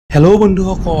Hello'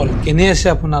 বন্ধুসকল, কেনে আছে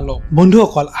আপোনালোক?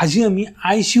 বন্ধুসকল, আজি আমি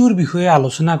আইচিউৰ বিষয়ে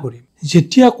আলোচনা কৰিম।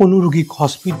 যেতিয়া কোনো ৰোগীক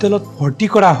হস্পিটেলত ভৰ্তি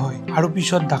কৰা হয় আৰু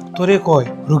পিছত ডাক্তৰে কয়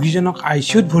ৰোগীজনক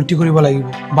আইচিউত ভৰ্তি কৰিব লাগিব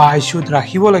বা আইচিউত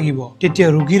ৰাখিব লাগিব, তেতিয়া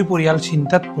ৰোগীৰ পৰিয়াল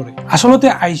চিন্তাত পৰে। আচলতে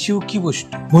আইচিউ কি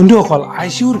বস্তু? বন্ধুসকল,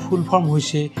 আইচিউৰ ফুল ফৰ্ম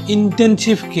হৈছে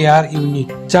ইন্টেনসিভ কেয়াৰ ইউনিট,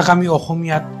 যাক আমি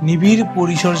অসমীয়াত নিবিড়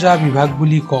পৰিচৰ্যা বিভাগ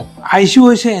বুলি কওঁ। আইচিউ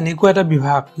হৈছে এনেকুৱা এটা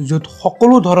বিভাগ য'ত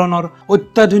সকলো ধৰণৰ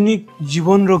অত্যাধুনিক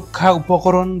জীৱন ৰক্ষা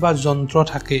উপকৰণ বা যন্ত্ৰ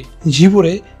থাকে,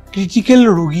 যিবোৰে ক্ৰিটিকেল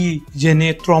ৰোগী যেনে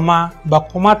ট্ৰমা বা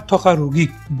কমাত থকা ৰোগীক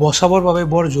বচাবৰ বাবে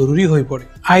বৰ জৰুৰী হৈ পৰে।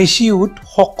 আইচিউত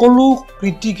সকলো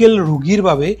ক্ৰিটিকেল ৰোগীৰ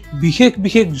বাবে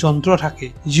বিশেষ যন্ত্ৰ থাকে,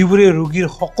 যিবোৰে ৰোগীৰ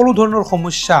সকলো ধৰণৰ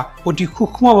সমস্যা অতি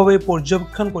সূক্ষ্মভাৱে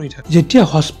পৰ্যবেক্ষণ কৰি থাকে। যেতিয়া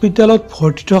হস্পিটেলত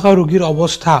ভৰ্তি থকা ৰোগীৰ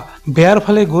অৱস্থা বেয়াৰ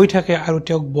ফালে গৈ থাকে আৰু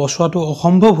তেওঁক বচোৱাটো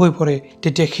অসম্ভৱ হৈ পৰে,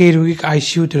 তেতিয়া সেই ৰোগীক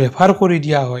আইচিউত ৰেফাৰ কৰি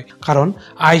দিয়া হয়, কাৰণ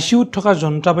আইচিউত থকা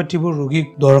যন্ত্ৰপাতিবোৰ ৰোগীক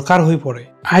দৰকাৰ হৈ পৰে।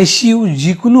 আইচিউ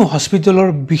যিকোনো হস্পিটেলৰ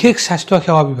বিশেষ স্বাস্থ্য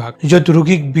সেৱা বিভাগ, য'ত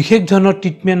ৰোগীক বিশেষ ধৰণৰ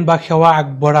ট্ৰিটমেণ্ট বা সেৱা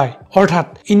আগবঢ়ায়, অৰ্থাৎ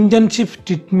ইন্টেনসিভ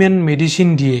ট্ৰিটমেণ্ট মেডিচিন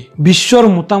দিয়ে। বিশ্বৰ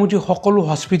মোটামুটি সকলো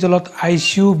হস্পিটেলত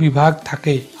আইচিউ বিভাগ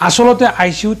থাকে। আচলতে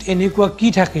আইচিউত এনেকুৱা কি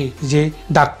থাকে যে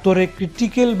ডাক্তৰে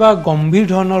ক্ৰিটিকেল বা গম্ভীৰ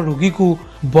ধৰণৰ ৰোগীকো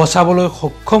বচাবলৈ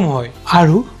সক্ষম হয়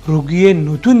আৰু ৰোগীয়ে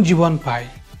নতুন জীৱন পায়।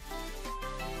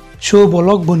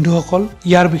 বলক বন্ধুসকল,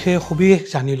 ইয়াৰ বিষয়ে সবিশেষ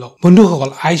জানি লওক। বন্ধুসকল,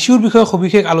 আইচিউৰ বিষয়ে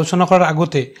সবিশেষ আলোচনা কৰাৰ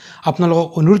আগতে আপোনালোকক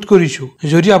অনুৰোধ কৰিছোঁ,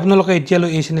 যদি আপোনালোকে এতিয়ালৈ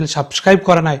এই চেনেল ছাবস্ক্ৰাইব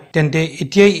কৰা নাই, তেন্তে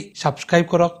এতিয়াই ছাবস্ক্ৰাইব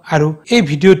কৰক আৰু এই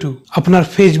ভিডিঅ'টো আপোনাৰ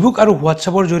ফেচবুক আৰু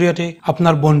হোৱাটছএপৰ জৰিয়তে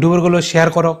আপোনাৰ বন্ধুবৰ্গলৈ শ্বেয়াৰ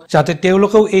কৰক, যাতে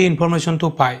তেওঁলোকেও এই ইনফৰমেশ্যনটো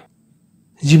পায়।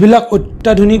 যিবিলাক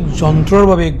অত্যাধুনিক যন্ত্ৰৰ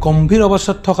বাবে গম্ভীৰ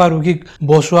অৱস্থাত থকা ৰোগীক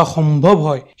বচোৱা সম্ভৱ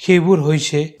হয়, সেইবোৰ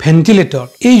হৈছে ভেন্টিলেটৰ।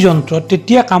 এই যন্ত্ৰ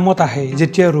তেতিয়া কামত আহে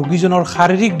যেতিয়া ৰোগীজনৰ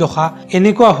শাৰীৰিক দশা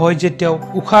এনেকুৱা হয় যে তেওঁ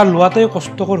উশাহ লোৱাতেই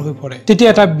কষ্টকৰ হৈ পৰে। তেতিয়া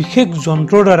এটা বিশেষ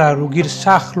যন্ত্ৰৰ দ্বাৰা ৰোগীৰ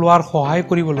শ্বাস লোৱাৰ সহায়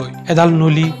কৰিবলৈ এডাল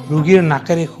নলী ৰোগীৰ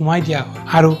নাকেৰে সোমাই দিয়া হয়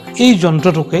আৰু এই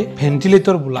যন্ত্ৰটোকে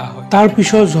ভেন্টিলেটৰ বোলা হয়। তাৰ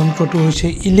পিছৰ যন্ত্ৰটো হৈছে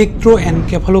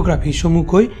ইলেক্ট্ৰএনকেফালোগ্ৰাফি,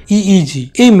 চমুকৈ EEG।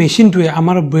 এই মেচিনটোৱে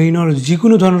আমাৰ ব্ৰেইনৰ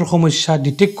যিকোনো ধৰণৰ সমস্যা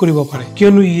ডিটেক্ট কৰিব পাৰে,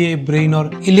 কিয়নো ইয়ে ব্ৰেইনৰ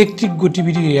ইলেক্ট্ৰিক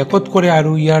গতিবিধি ৰেকৰ্ড কৰে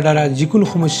আৰু ইয়াৰ দ্বাৰা যিকোনো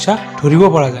সমস্যা ধৰিব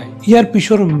পৰা যায়। ইয়াৰ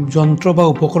পিছৰ যন্ত্ৰ বা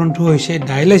উপকৰণটো হৈছে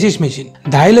ডায়ালাইচিছ মেচিন।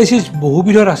 ডায়ালাইচিছ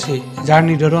বহুবিধৰ আছে, যাৰ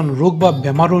নিৰ্ধাৰণ ৰোগ বা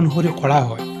বেমাৰ অনুসৰি কৰা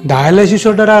হয়।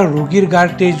 ডায়ালাইচিছৰ দ্বাৰা ৰোগীৰ গাৰ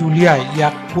তেজ উলিয়াই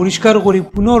ইয়াক পৰিষ্কাৰ কৰি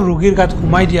পুনৰ ৰোগীৰ গাত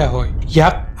সোমাই দিয়া হয়।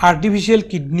 ইয়াক আৰ্টিফিচিয়েল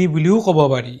কিডনী বুলিও ক'ব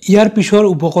পাৰি। ইয়াৰ পিছৰ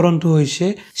উপকৰণটো হৈছে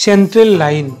চেন্ট্ৰেল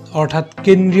লাইন, অৰ্থাৎ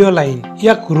কেন্দ্ৰীয় লাইন।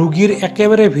 ইয়াক ৰোগীৰ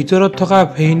একেবাৰে ভিতৰত থকা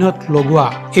ভেইনত লগোৱা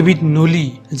এবিধ নলী,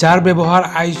 যাৰ ব্যৱহাৰ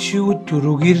আইচিউত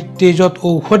ৰোগীৰ তেজত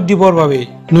ঔষধ দিবৰ বাবে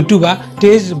নতুবা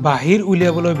তেজ বাহিৰ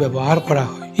উলিয়াবলৈ ব্যৱহাৰ কৰা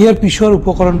হয়। ইয়াৰ পিছৰ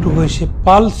উপকৰণটো হৈছে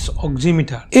পালছ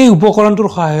অক্সিমিটাৰ। এই উপকৰণটোৰ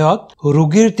সহায়ত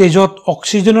ৰোগীৰ তেজত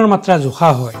অক্সিজেনৰ মাত্ৰা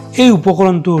জোখা হয়। এই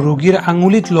উপকৰণটো ৰোগীৰ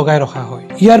আঙুলিত লগাই ৰখা হয়।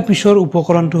 ইয়াৰ পিছৰ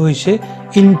উপকৰণটো হৈছে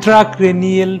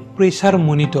ইন্ট্ৰাক্ৰেনিয়েল প্ৰেছাৰ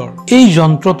মনিটৰ। এই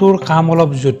যন্ত্ৰটোৰ কাম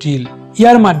অলপ জটিল।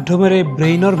 ইয়াৰ মাধ্যমেৰে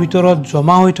ব্ৰেইনৰ ভিতৰত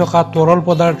জমা হৈ থকা তৰল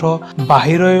পদাৰ্থ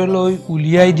বাহিৰলৈ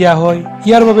উলিয়াই দিয়া হয়।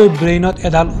 ইয়াৰ বাবে ব্ৰেইনত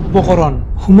এডাল উপকৰণ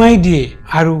সোমাই দিয়ে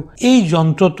আৰু এই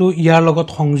যন্ত্ৰটো ইয়াৰ লগত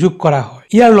সংযোগ কৰা হয়।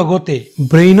 ইয়াৰ লগতে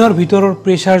ব্ৰেইনৰ ভিতৰৰ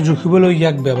প্ৰেছাৰ জুখিবলৈ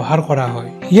ইয়াক ব্যৱহাৰ কৰা হয়।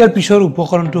 ইয়াৰ পিছৰ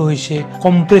উপকৰণটো হৈছে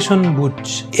কম্প্ৰেছন বুটছ।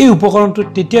 এই উপকৰণটো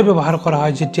তেতিয়া ব্যৱহাৰ কৰা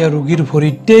হয় যেতিয়া ৰোগীৰ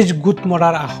ভৰিত তেজ গোট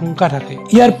মৰাৰ আশংকা থাকে।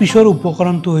 ইয়াৰ পিছৰ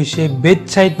উপকৰণটো হৈছে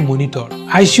বেডছাইড মনিটৰ।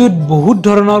 আইচিউত বহুত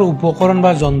ধৰণৰ উপকৰণ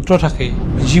বা যন্ত্ৰ থাকে,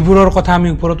 যিবোৰৰ কথা আমি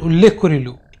ওপৰত উল্লেখ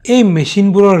কৰিলোঁ। এই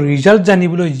মেচিনবোৰৰ ৰিজাল্ট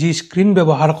জানিবলৈ যি স্ক্ৰীন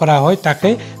ব্যৱহাৰ কৰা হয়, তাকে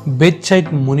বেডছাইড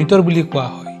মনিটৰ বুলি কোৱা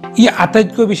হয়। ই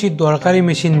আটাইতকৈ বেছি দৰকাৰী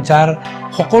মেচিন, যাৰ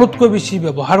সকলোতকৈ বেছি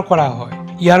ব্যৱহাৰ কৰা হয়।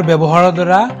 ইয়াৰ ব্যৱহাৰৰ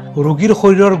দ্বাৰা ৰোগীৰ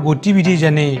শৰীৰৰ গতিবিধি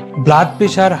যেনে ব্লাড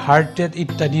প্ৰেছাৰ, হাৰ্ট ৰেট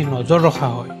ইত্যাদি নজৰ ৰখা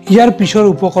হয়। ইয়াৰ পিছৰ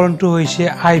উপকৰণটো হৈছে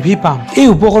IV পাম্প। এই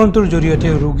উপকৰণটোৰ জৰিয়তে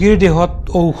ৰোগীৰ দেহত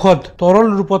ঔষধ তৰল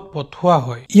ৰূপত পঠোৱা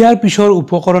হয়। ইয়াৰ পিছৰ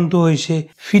উপকৰণটো হৈছে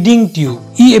ফিডিং টিউব।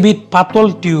 ই এবিধ পাতল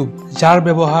টিউব, যাৰ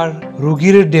ব্যৱহাৰ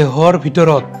ৰোগীৰ দেহৰ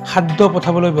ভিতৰত খাদ্য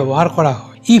পঠাবলৈ ব্যৱহাৰ কৰা হয়।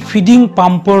 ই ফিডিং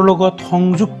পাম্পৰ লগত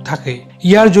সংযোগ থাকে।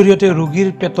 ইয়াৰ জৰিয়তে ৰোগীৰ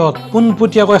পেটত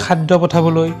পোনপটীয়াকৈ খাদ্য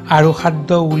পঠাবলৈ আৰু খাদ্য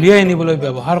উলিয়াই আনিবলৈ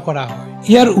ব্যৱহাৰ কৰা হয়।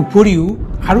 ইয়াৰ উপৰিও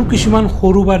আৰু কিছুমান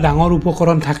সৰু বা ডাঙৰ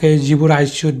উপকৰণ থাকে, যিবোৰ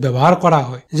আইচিউত ব্যৱহাৰ কৰা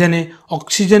হয়, যেনে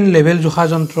অক্সিজেন লেভেল জোখা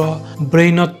যন্ত্ৰ,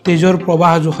 ব্ৰেইনত তেজৰ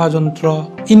প্ৰবাহ জোখা যন্ত্ৰ,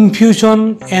 infusion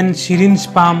and syringe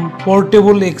pump,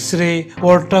 portable x ray,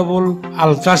 portable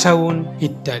ultrasound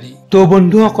ইত্যাদি। তো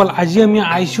বন্ধুসকল, আজি আমি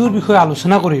আইচিউৰ বিষয়ে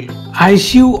আলোচনা কৰিলোঁ।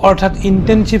 আইচিউ অৰ্থাৎ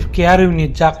ইন্টেনসিভ কেয়াৰ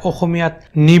ইউনিট, যাক অসমীয়াত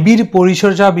নিবিড়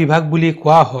পৰিচৰ্যা বিভাগ বুলি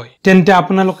কোৱা হয়। তেন্তে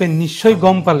আপোনালোকে নিশ্চয়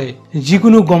গম পালে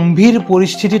যিকোনো গম্ভীৰ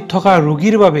পৰিস্থিতিত থকা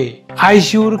ৰোগীৰ বাবে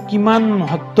আইচিইউৰ কিমান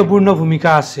মহত্বপূৰ্ণ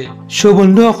ভূমিকা আছে। সো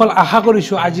বন্ধুসকল, আশা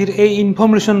কৰিছো আজিৰ এই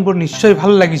ইনফৰমেশ্যনবোৰ নিশ্চয়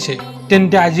ভাল লাগিছে।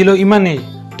 তেন্তে আজিলৈ ইমানেই।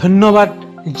 ধন্যবাদ।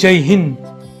 জয় হিন্দ।